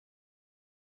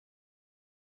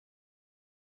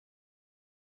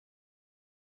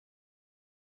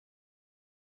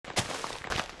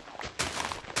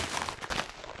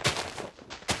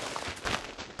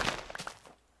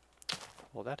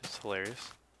Well, that is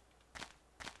hilarious.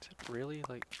 Is it really,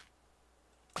 like...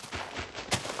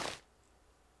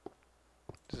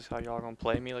 Is this how y'all gonna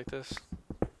play me like this?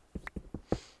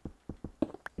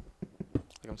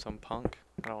 Like I'm some punk?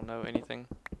 I don't know anything?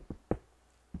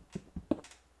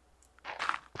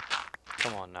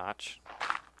 Come on, Notch.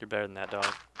 You're better than that, dog.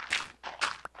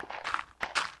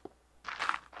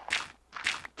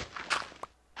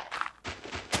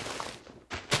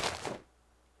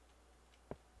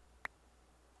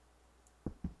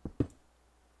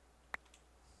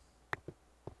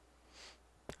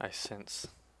 I sense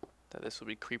that this will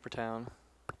be Creeper Town.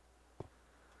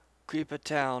 Creeper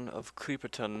Town of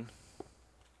Creeperton.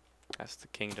 That's the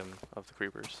kingdom of the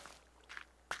creepers.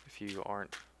 If you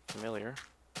aren't familiar,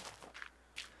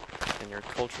 and you're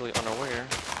culturally unaware,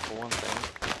 for one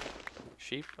thing.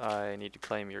 Sheep, I need to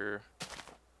claim your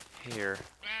hair.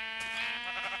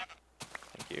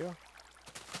 Thank you.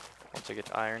 Once I get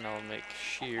to iron, I'll make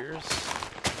shears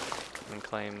and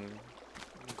claim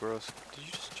gross. Did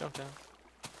you just jump down?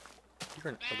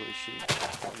 You're an ugly sheep.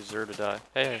 You deserve to die.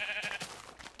 Hey!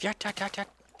 Yak.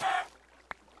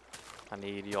 I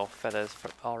need your feathers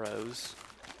for arrows.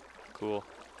 Cool.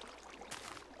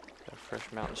 Got a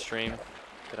fresh mountain stream.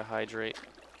 Gotta hydrate.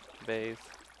 Bathe.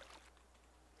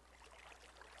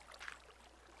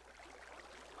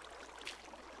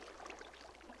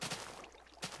 I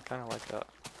kinda like that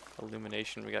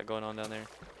illumination we got going on down there.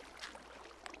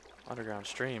 Underground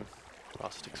stream.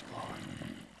 Lost explore.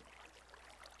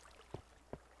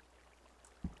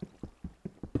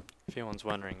 If anyone's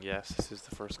wondering, yes, this is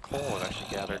the first coal I've actually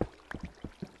gathered.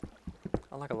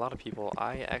 Unlike a lot of people,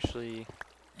 I actually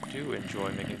do enjoy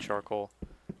making charcoal.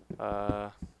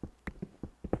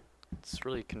 It's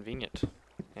really convenient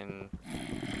and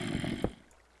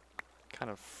kind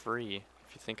of free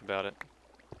if you think about it.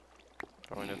 I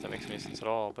don't really know if that makes any sense at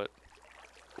all, but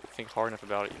if you think hard enough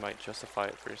about it, you might justify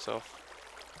it for yourself.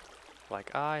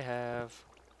 Like I have.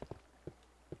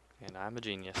 And I'm a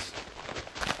genius.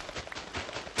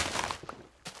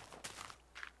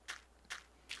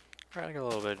 Alright, I got a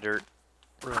little bit of dirt.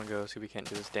 We're gonna go see if we can't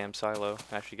do this damn silo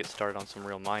and actually get started on some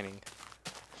real mining.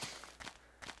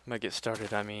 Might get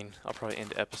started, I mean, I'll probably end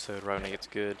the episode right when it gets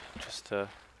good, just to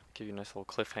give you a nice little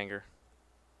cliffhanger.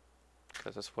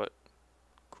 Because that's what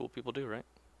cool people do, right?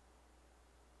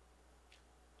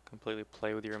 Completely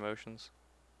play with your emotions.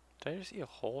 Did I just see a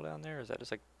hole down there? Or is that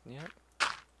just like, yep.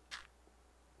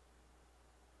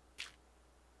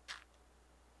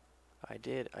 I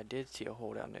did see a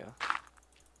hole down there.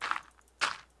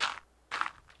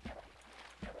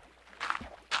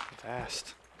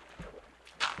 Vast.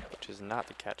 Which is not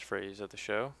the catchphrase of the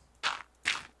show.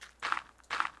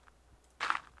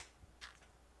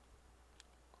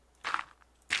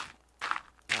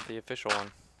 Not the official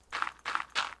one.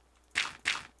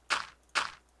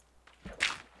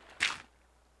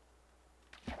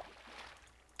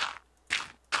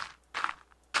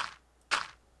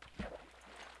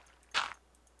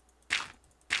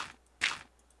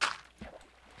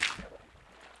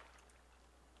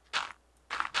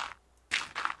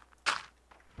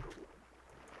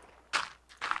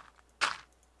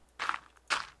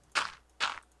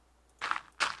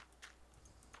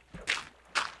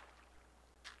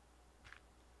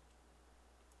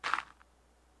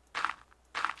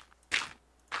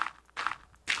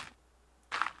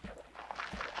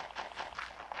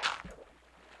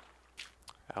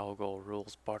 Algol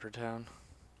rules Bartertown.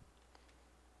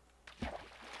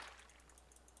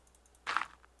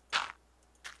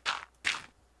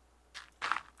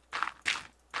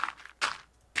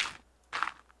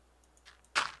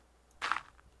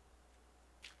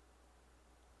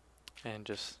 And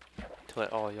just to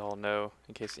let all y'all know,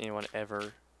 in case anyone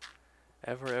ever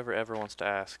wants to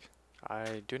ask,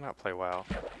 I do not play WoW.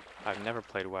 I've never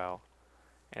played WoW.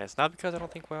 And it's not because I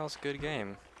don't think WoW is a good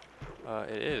game.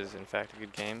 It is, in fact, a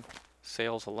good game.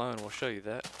 Sales alone will show you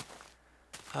that.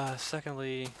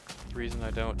 Secondly, the reason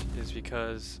I don't is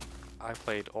because I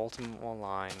played Ultimate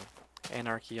Online,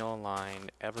 Anarchy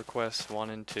Online, EverQuest 1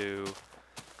 and 2,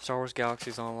 Star Wars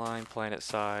Galaxies Online,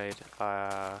 PlanetSide,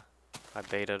 I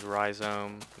betaed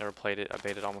Rhizome, never played it, I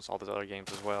betaed almost all those other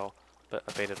games as well, but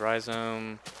I betaed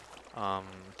Rhizome,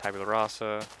 Tabula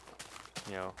Rasa,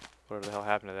 you know, whatever the hell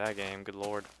happened to that game, good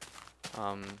lord.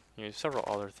 You know, several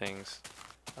other things,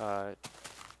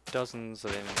 dozens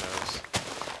of MMOs.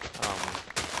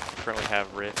 Currently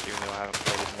have Rift, even though I haven't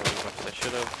played it nearly as much as I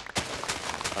should have.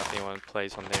 If anyone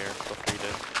plays on there, feel free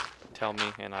to tell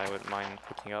me, and I wouldn't mind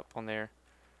hooking up on there.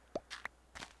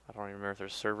 I don't even remember if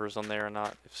there's servers on there or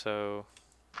not. If so,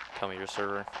 tell me your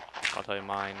server. I'll tell you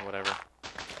mine, whatever.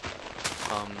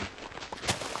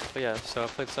 But yeah, so I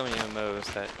played so many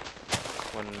MMOs that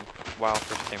when WoW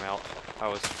first came out, I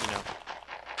was, you know,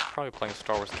 probably playing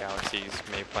Star Wars Galaxies,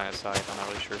 maybe PlanetSide, I'm not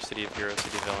really sure, City of Heroes,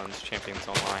 City of Villains, Champions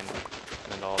Online,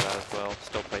 and all that as well.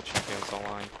 Still play Champions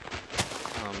Online.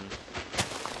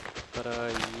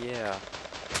 Yeah.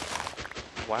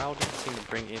 WoW didn't seem to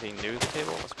bring anything new to the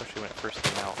table, especially when it first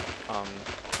came out.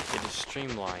 It just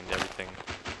streamlined everything,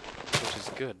 which is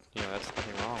good. You know, that's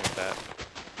nothing wrong with that.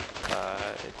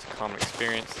 It's a common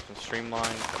experience, it's been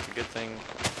streamlined, that's a good thing.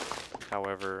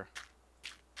 However,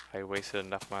 I wasted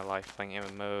enough of my life playing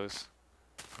MMOs.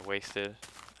 Wasted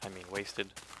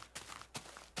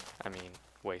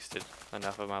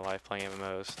enough of my life playing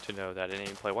MMOs to know that I didn't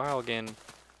even play WoW again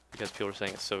because people are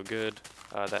saying it's so good.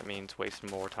 That means wasting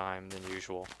more time than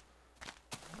usual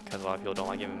because a lot of people don't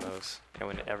like MMOs, and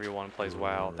when everyone plays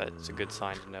WoW, that's a good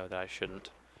sign to know that I shouldn't.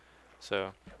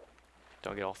 So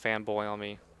don't get all fanboy on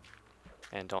me,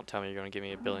 and don't tell me you're going to give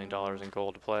me $1 billion in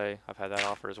gold to play. I've had that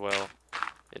offer as well.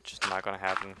 It's just not going to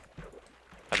happen.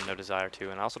 I have no desire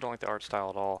to, and I also don't like the art style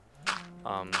at all.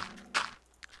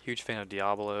 Huge fan of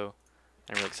Diablo.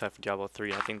 I'm really excited for Diablo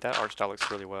 3. I think that art style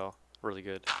looks really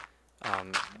good.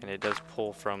 And it does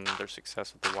pull from their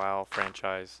success with the WoW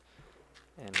franchise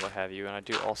and what have you. And I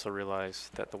do also realize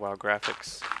that the WoW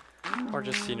graphics are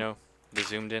just, you know, the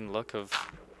zoomed in look of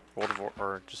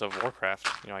Warcraft.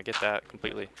 You know, I get that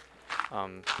completely. But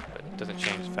it doesn't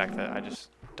change the fact that I just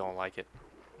don't like it.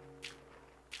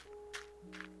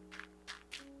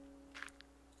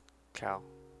 Cow.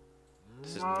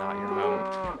 This is not your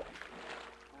moment.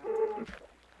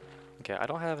 Okay, I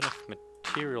don't have enough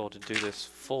material to do this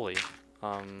fully,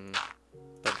 but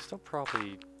I still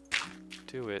probably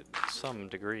do it to some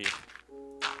degree.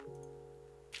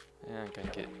 Yeah, I'm gonna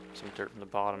get some dirt from the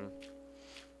bottom.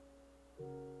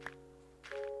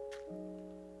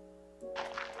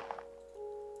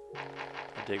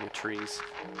 I dig with trees.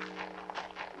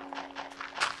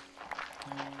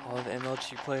 All of the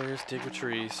MLG players dig with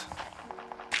trees.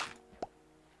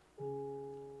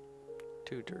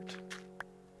 2 dirt.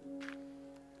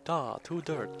 2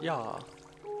 dirt, yeah.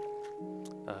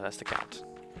 That's the count.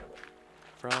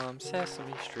 From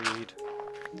Sesame Street.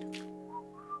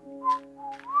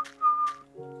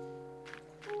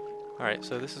 Alright,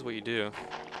 so this is what you do.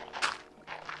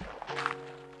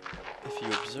 If you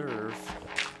observe,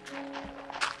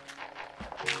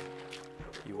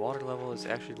 your water level is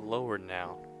actually lowered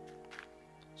now.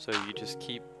 So you just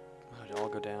keep... Oh, did it all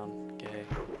go down? Okay.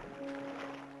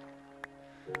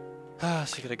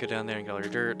 So you gotta go down there and get all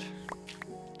your dirt.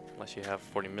 Unless you have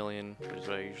 40 million, which is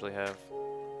what I usually have.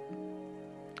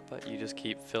 But you just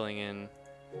keep filling in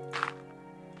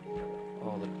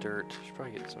all the dirt. Should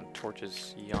probably get some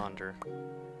torches yonder.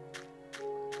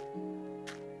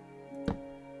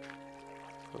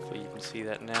 Hopefully you can see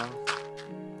that now.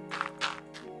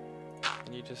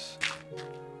 And you just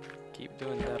keep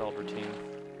doing that old routine.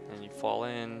 And you fall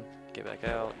in, get back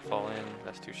out, fall in.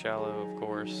 That's too shallow, of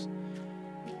course.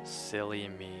 Silly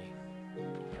me.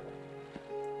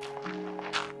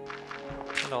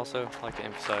 And also, I'd like to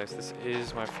emphasize, this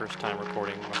is my first time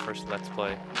recording, my first Let's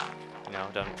Play. You know,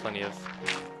 I've done plenty of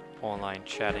online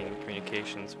chatting and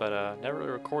communications, but never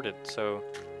really recorded, so,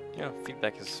 you know,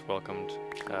 feedback is welcomed.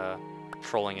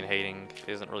 Trolling and hating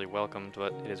isn't really welcomed,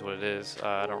 but it is what it is.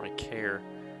 I don't really care.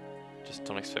 Just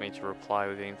don't expect me to reply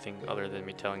with anything other than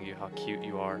me telling you how cute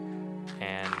you are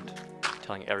and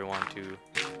telling everyone to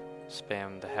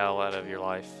spam the hell out of your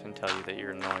life and tell you that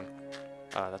you're annoying.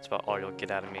 That's about all you'll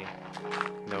get out of me.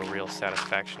 No real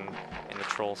satisfaction in the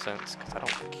troll sense, because I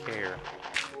don't care.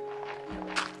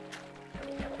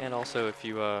 And also, if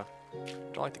you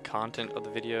don't like the content of the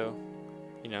video,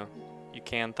 you know, you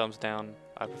can thumbs down.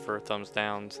 I prefer thumbs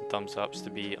downs and thumbs ups to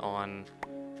be on,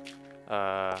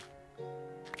 I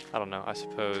don't know, I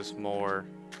suppose more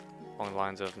along the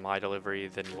lines of my delivery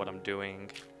than what I'm doing.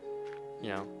 You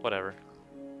know, whatever.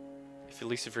 At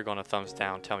least if you're going to thumbs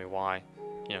down, tell me why.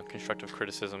 You know, constructive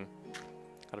criticism.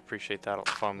 I'd appreciate that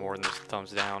far more than just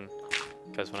thumbs down.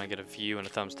 Because when I get a view and a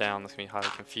thumbs down, that's going to be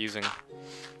highly confusing.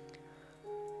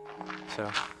 So,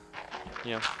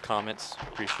 you know, comments,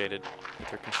 appreciated. If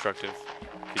they're constructive.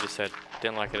 If you just said,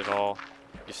 didn't like it at all,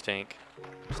 you stink,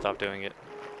 stop doing it,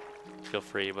 feel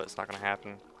free, but it's not going to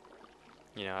happen.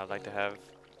 You know, I'd like to have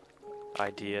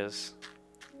ideas,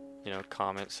 you know,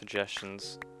 comments,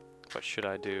 suggestions. What should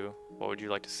I do? What would you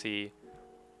like to see?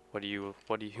 Who do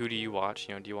you watch?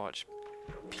 You know, do you watch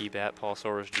PBAT, Paul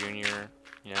Soros Jr.?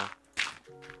 You know,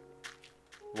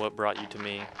 what brought you to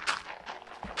me?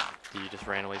 Do you just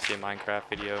randomly see a Minecraft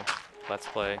video, Let's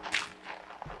Play?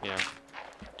 You know,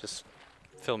 just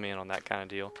fill me in on that kind of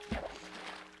deal.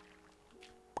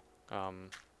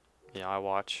 you know, I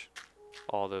watch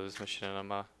all those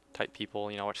machinima type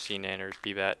people. You know, I watch CNanners,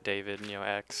 BBat, David, you know,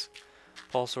 X,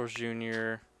 Paul Source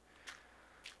Jr.,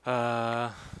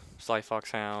 Sly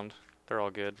Foxhound. They're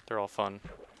all good. They're all fun.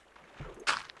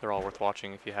 They're all worth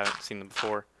watching if you haven't seen them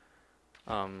before.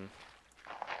 I'm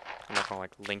not gonna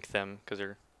like link them because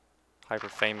they're hyper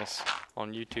famous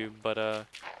on YouTube, but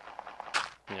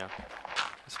you know,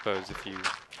 I suppose if you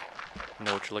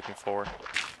know what you're looking for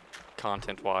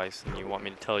content-wise and you want me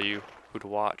to tell you who to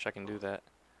watch, I can do that.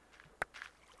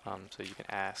 So you can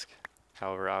ask.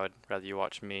 However, I would rather you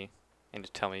watch me and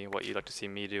to tell me what you'd like to see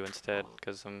me do instead,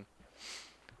 because I'm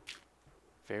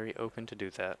very open to do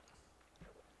that.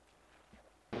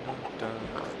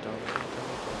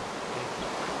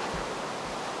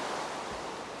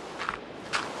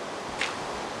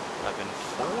 I've been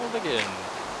fooled again.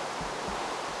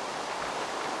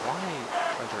 Why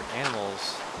are there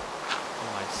animals in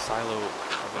my silo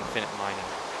of infinite mining?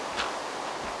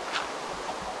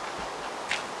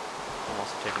 I'm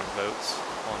also taking votes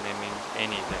on naming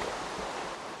anything.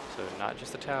 So not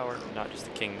just the tower, not just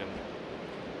the kingdom,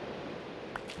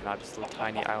 not just a little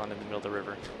tiny island in the middle of the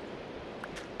river.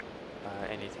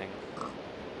 Anything.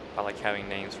 I like having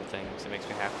names for things. It makes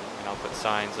me happy. And I'll put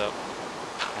signs up,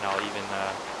 and I'll even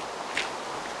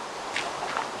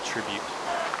attribute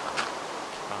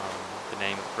the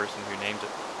name of the person who named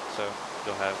it. So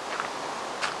you'll have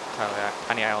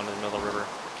tiny island in the middle of the river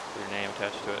with your name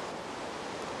attached to it,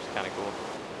 which is kind of cool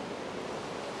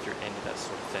if you're into that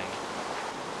sort of thing.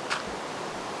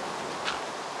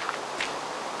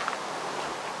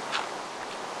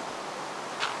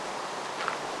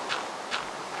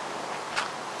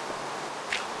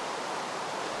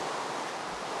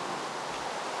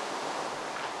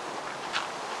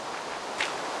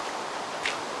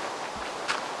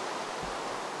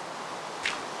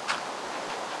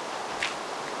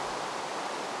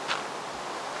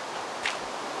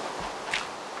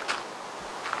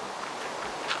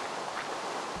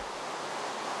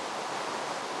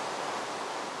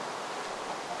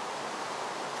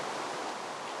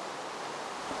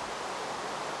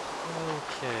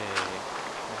 Okay,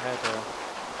 I had to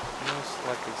most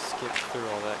likely skip through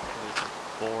all that because it's a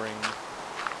boring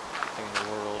thing in the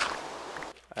world.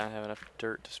 I don't have enough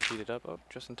dirt to speed it up. Oh,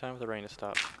 just in time for the rain to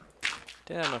stop.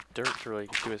 Didn't have enough dirt to really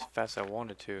do as fast as I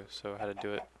wanted to, so I had to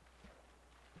do it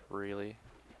really,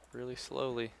 really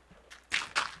slowly,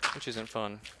 which isn't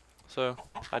fun. So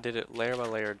I did it layer by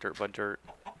layer, dirt by dirt,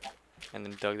 and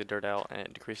then dug the dirt out, and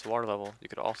it decreased the water level. You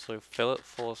could also fill it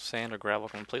full of sand or gravel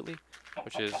completely,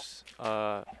 which is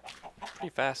pretty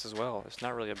fast as well. It's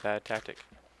not really a bad tactic.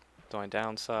 The only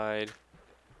downside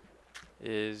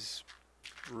is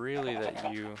really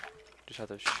that you just have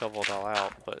to shovel it all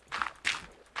out, but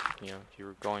you know, you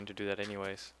were going to do that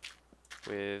anyways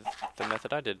with the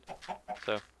method I did.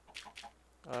 So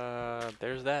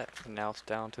there's that. And now it's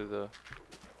down to the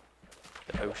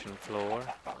ocean floor,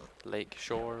 lake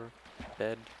shore,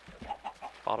 bed,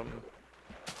 bottom,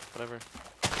 whatever.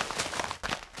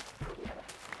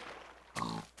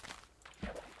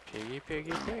 Piggy,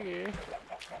 piggy, piggy.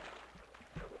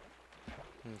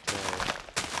 Okay.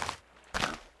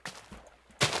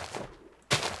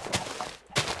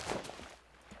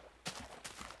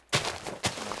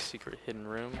 My secret hidden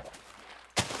room.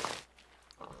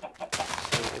 So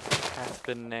if it has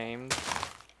been named,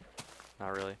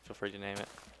 not really, feel free to name it.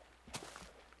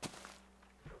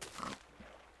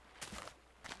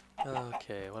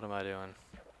 Okay, what am I doing?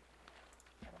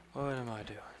 What am I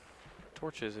doing?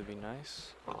 Torches would be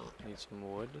nice. I need some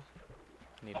wood.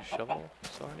 I need a shovel,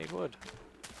 so I need wood.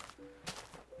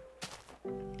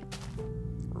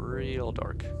 Real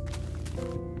dark.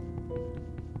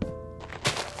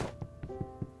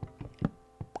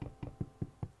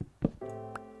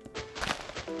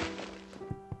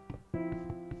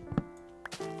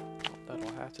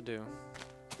 That'll have to do.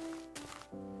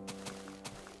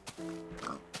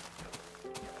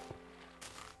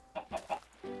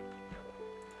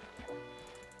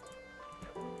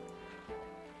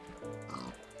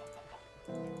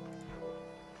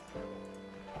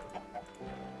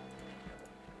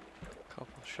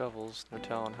 Shovels, they're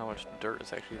telling how much dirt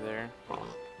is actually there.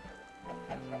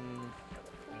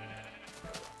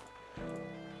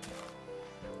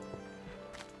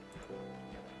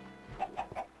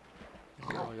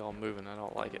 Oh, y'all moving, I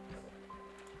don't like it.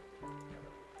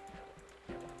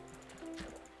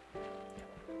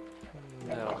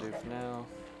 That'll do for now.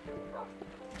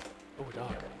 Oh,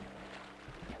 dog.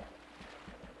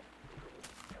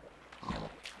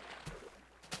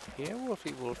 Yeah,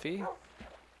 Wolfie, Wolfie.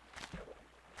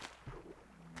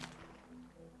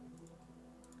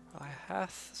 I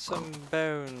hath some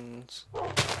bones.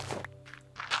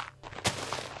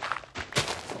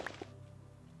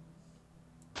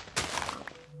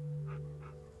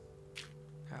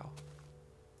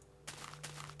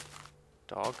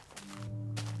 Dog.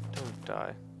 Don't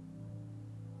die.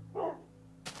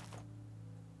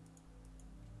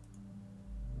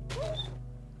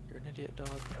 You're an idiot,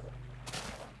 dog.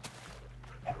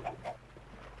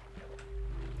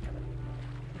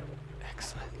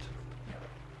 Excellent.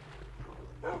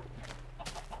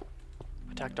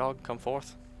 Attack dog, come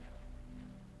forth.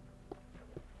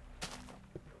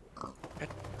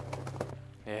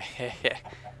 Yeah,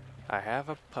 I have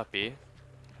a puppy.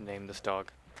 Name this dog.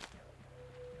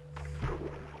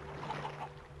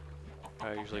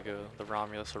 I usually go the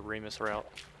Romulus or Remus route.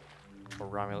 Or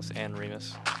Romulus and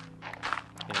Remus.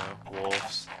 You know,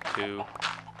 wolves, too.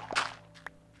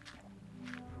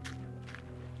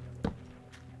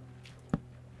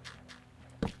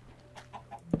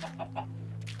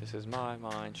 This is my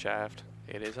mine shaft.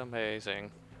 It is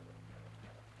amazing.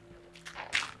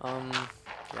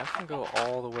 Yeah, I can go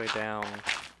all the way down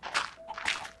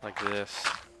like this.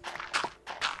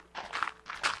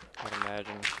 I'd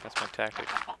imagine that's my tactic.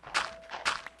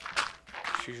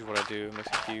 It's usually what I do. Makes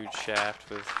a huge shaft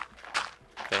with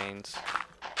veins.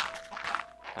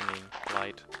 I mean,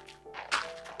 light.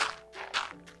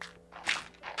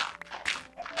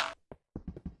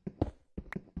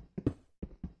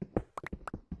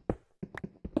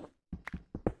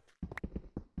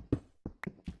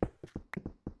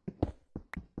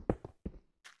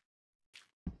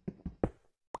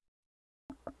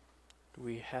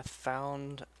 We have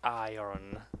found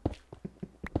iron.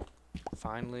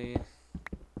 Finally,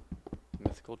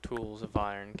 mythical tools of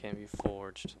iron can be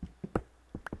forged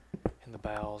in the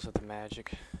bowels of the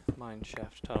magic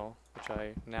mineshaft tunnel, which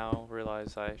I now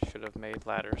realize I should have made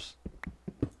ladders,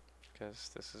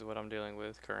 because this is what I'm dealing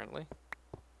with currently.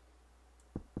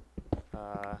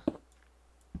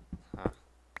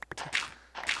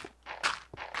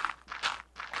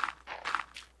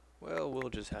 Well, we'll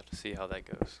just have to see how that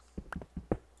goes.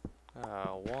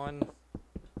 One.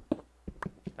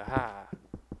 Aha!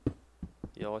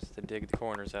 You always have to dig the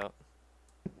corners out.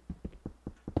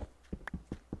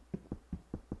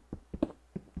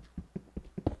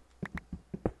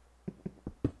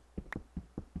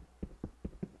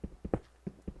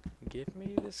 Give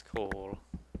me this coal.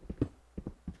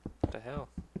 What the hell?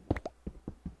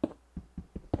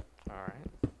 Alright.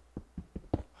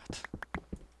 What?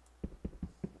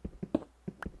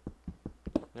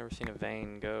 Never seen a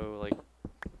vein go like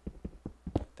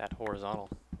that horizontal.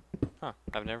 Huh,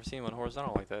 I've never seen one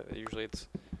horizontal like that. Usually it's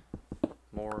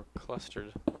more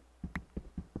clustered.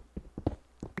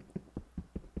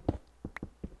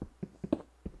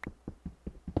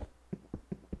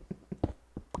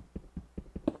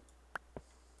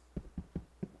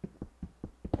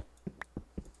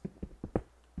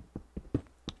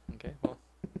 Okay, well,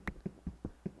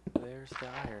 there's the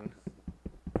iron.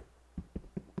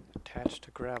 Attached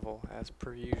to gravel as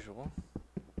per usual.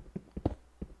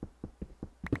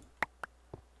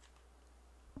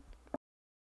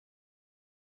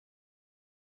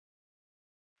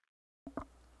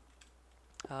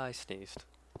 I sneezed.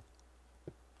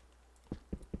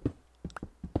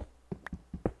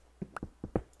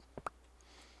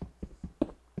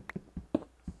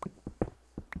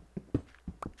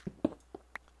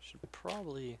 Should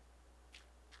probably...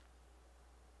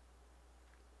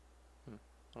 I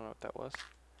don't know what that was.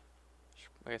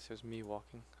 I guess it was me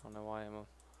walking. I don't know why I'm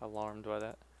alarmed by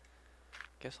that.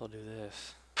 Guess I'll do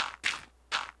this.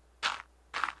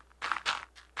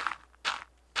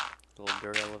 Little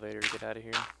dirt elevator to get out of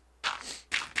here.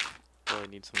 Really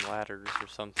need some ladders or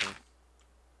something.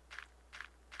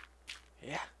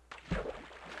 Yeah.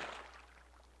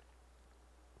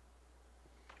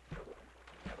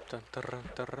 Dun, dun,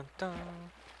 dun, dun, dun.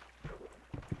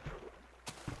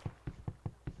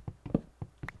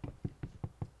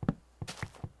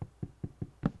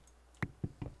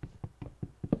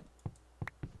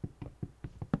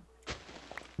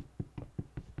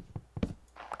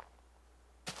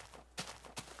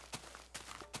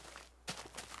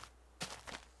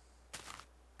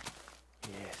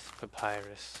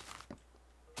 Papyrus.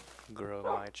 Grow,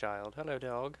 my child. Hello,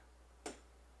 dog.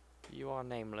 You are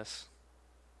nameless.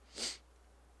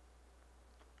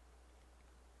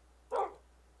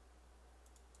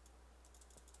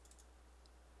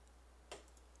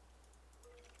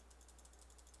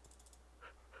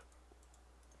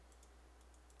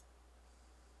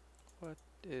 What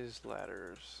is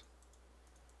ladders?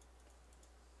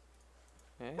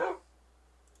 Eh?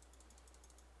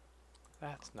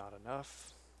 That's not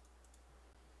enough.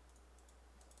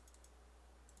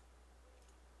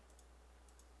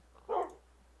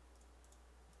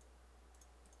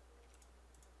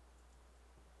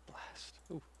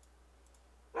 Ooh.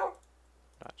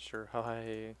 Not sure how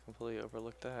I completely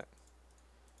overlooked that.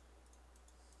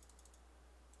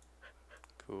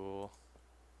 Cool.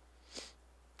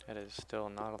 That is still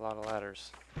not a lot of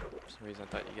ladders. For some reason I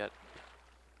thought you got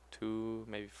 2,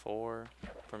 maybe 4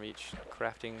 from each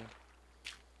crafting.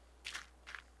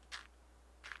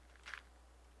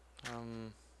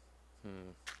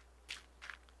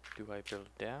 Do I build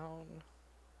down?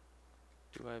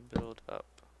 Do I build up?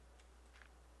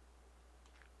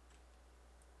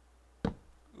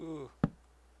 Ooh.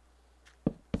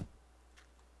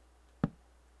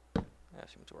 That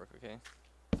seems to work okay.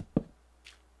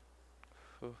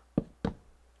 Ooh.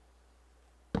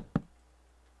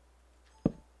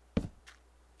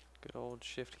 Good old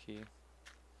shift key.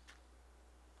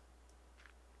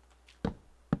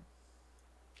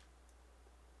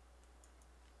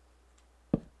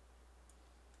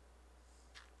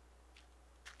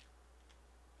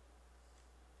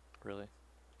 Really?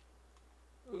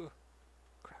 Ooh.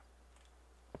 Crap.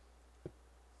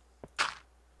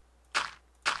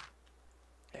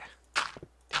 Yeah.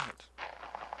 Damn it.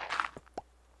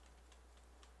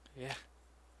 Yeah.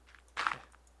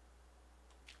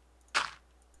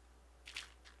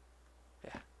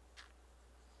 Yeah.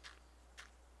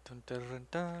 Dun dun dun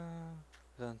dun.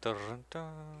 Dun dun dun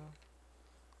dun.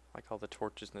 Like all the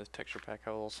torches in this texture pack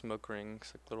have little smoke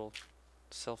rings, like little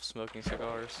self-smoking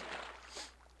cigars.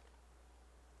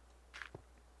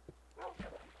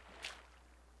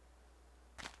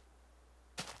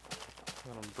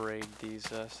 I'm gonna braid these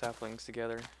saplings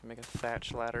together and make a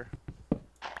thatch ladder.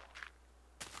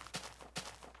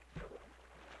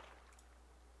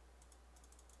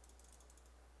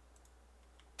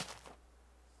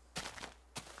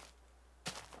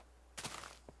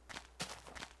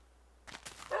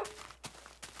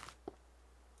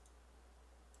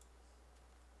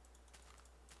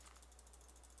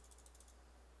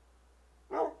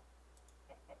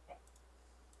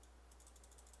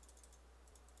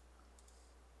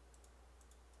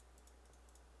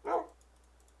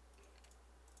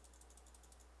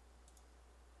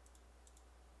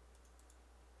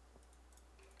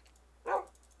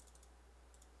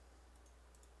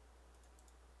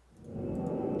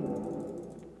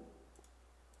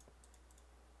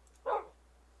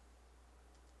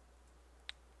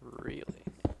 Really?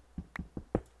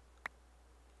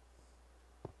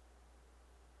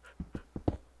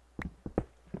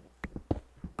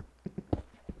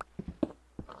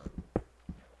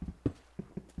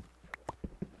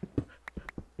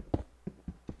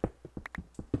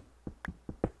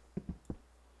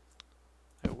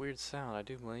 That weird sound, I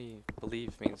do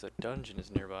believe means a dungeon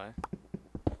is nearby.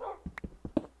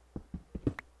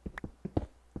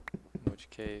 In which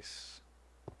case,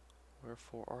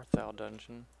 wherefore art thou,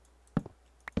 dungeon?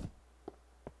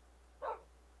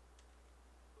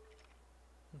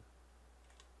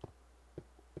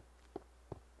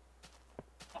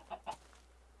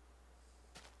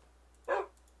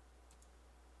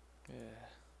 Yeah.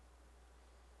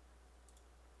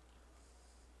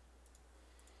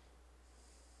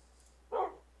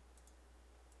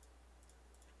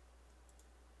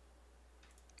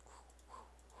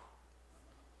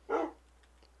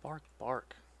 Bark,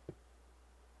 bark.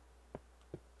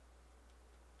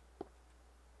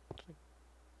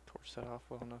 Torch that off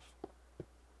well enough.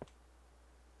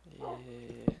 Yeah.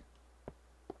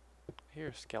 I hear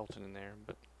a skeleton in there,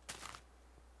 but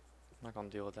I'm not gonna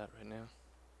deal with that right now.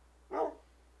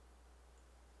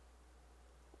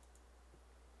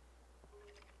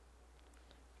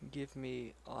 Give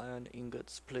me iron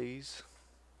ingots, please.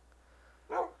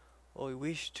 I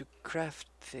wish to craft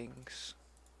things.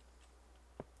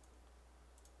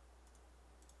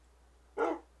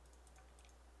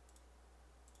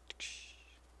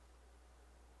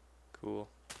 Cool.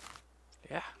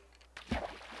 Yeah.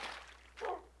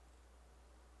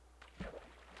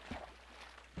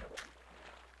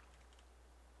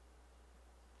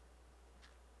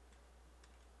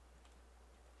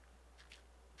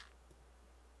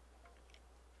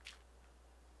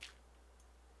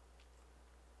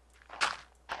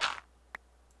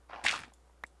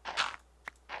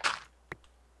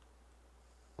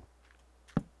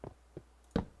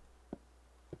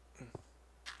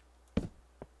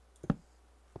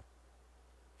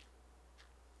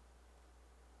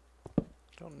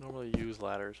 I don't normally use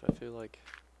ladders. I feel like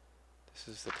this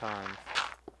is the time.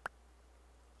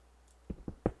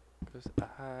 Because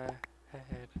I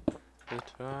had the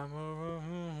time of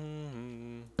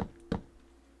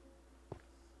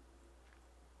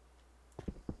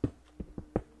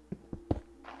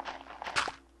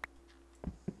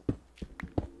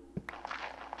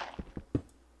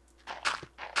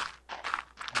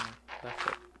left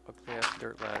that ugly ass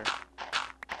dirt ladder.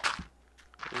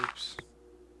 Oops.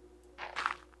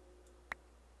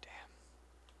 Damn.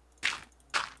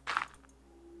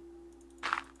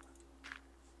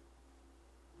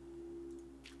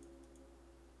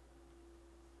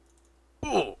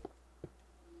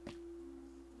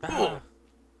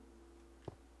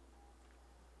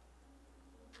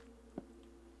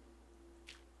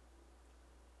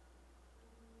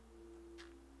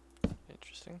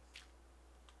 Interesting.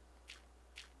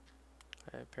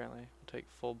 I apparently will take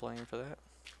full blame for that.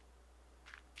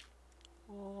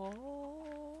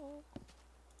 Oh.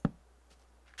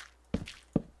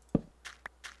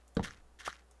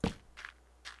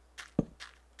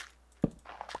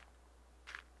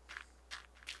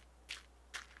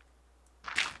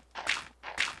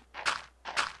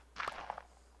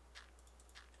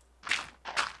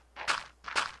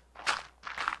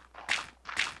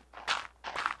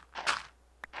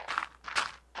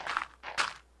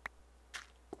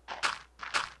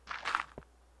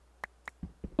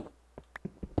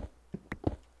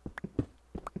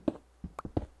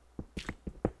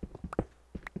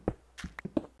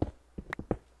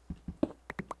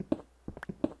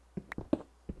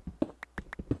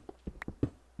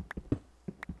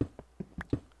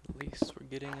 At least we're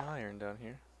getting iron down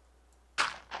here.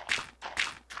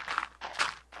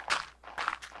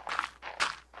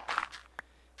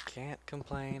 Can't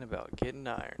complain about getting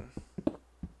iron.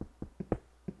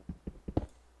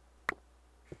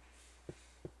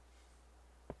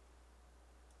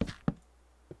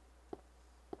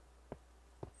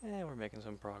 And we're making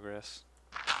some progress.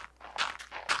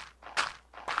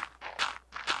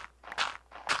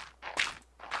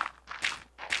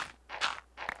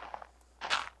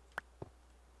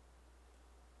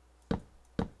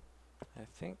 I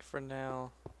think for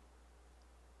now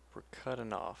we're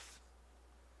cutting off.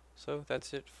 So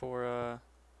that's it for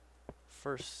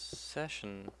first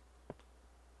session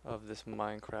of this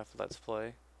Minecraft Let's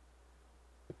Play.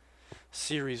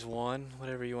 Series 1,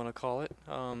 whatever you want to call it.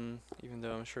 Even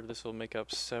though I'm sure this will make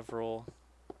up several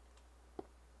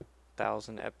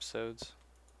thousand episodes.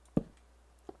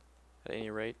 At any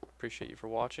rate, appreciate you for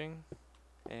watching,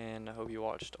 and I hope you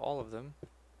watched all of them.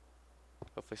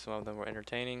 Hopefully some of them were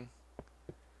entertaining.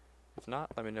 If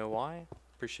not, let me know why.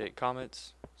 Appreciate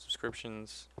comments,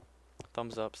 subscriptions,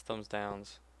 thumbs ups, thumbs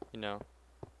downs, you know,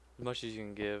 as much as you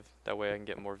can give. That way I can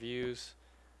get more views,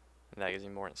 and that gives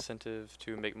me more incentive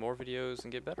to make more videos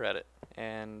and get better at it.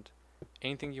 And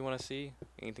anything you want to see,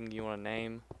 anything you want to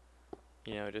name,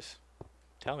 you know, just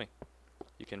tell me.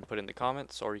 You can put in the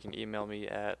comments, or you can email me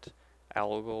at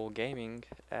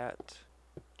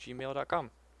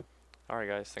algolgaming@gmail.com. Alright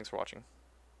guys, thanks for watching.